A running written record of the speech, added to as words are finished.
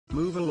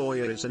Move a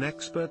Lawyer is an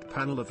expert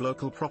panel of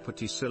local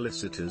property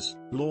solicitors,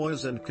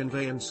 lawyers and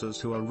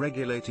conveyancers who are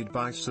regulated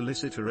by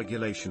Solicitor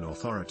Regulation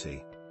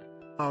Authority.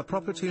 Our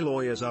property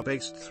lawyers are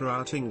based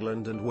throughout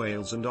England and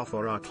Wales and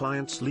offer our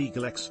clients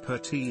legal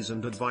expertise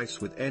and advice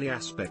with any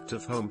aspect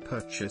of home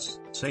purchase,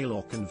 sale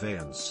or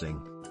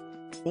conveyancing.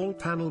 All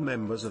panel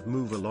members of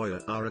Move a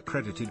Lawyer are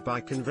accredited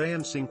by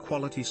Conveyancing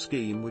Quality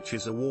Scheme, which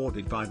is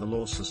awarded by the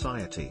Law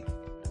Society.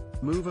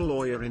 Move a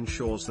Lawyer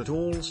ensures that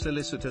all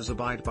solicitors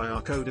abide by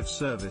our code of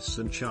service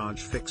and charge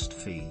fixed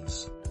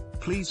fees.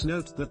 Please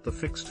note that the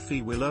fixed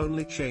fee will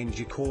only change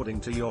according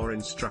to your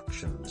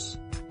instructions.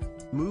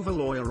 Move a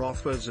Lawyer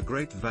offers a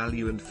great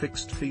value and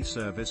fixed fee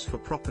service for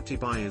property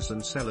buyers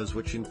and sellers,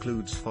 which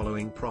includes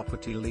following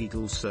property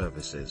legal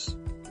services.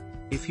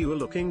 If you are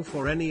looking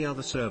for any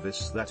other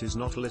service that is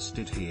not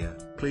listed here,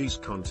 please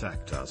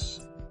contact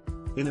us.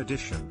 In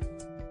addition,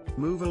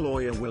 Move a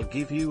Lawyer will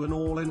give you an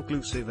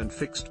all-inclusive and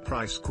fixed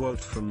price quote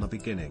from the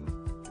beginning.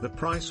 The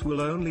price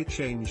will only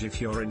change if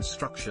your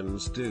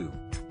instructions do.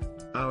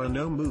 Our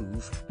no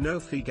move, no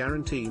fee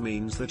guarantee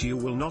means that you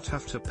will not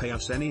have to pay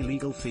us any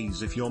legal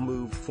fees if your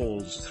move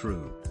falls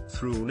through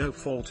no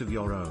fault of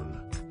your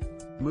own.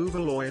 Move a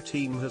Lawyer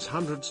team has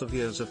hundreds of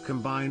years of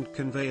combined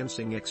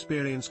conveyancing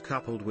experience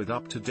coupled with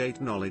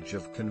up-to-date knowledge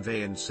of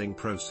conveyancing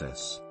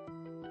process.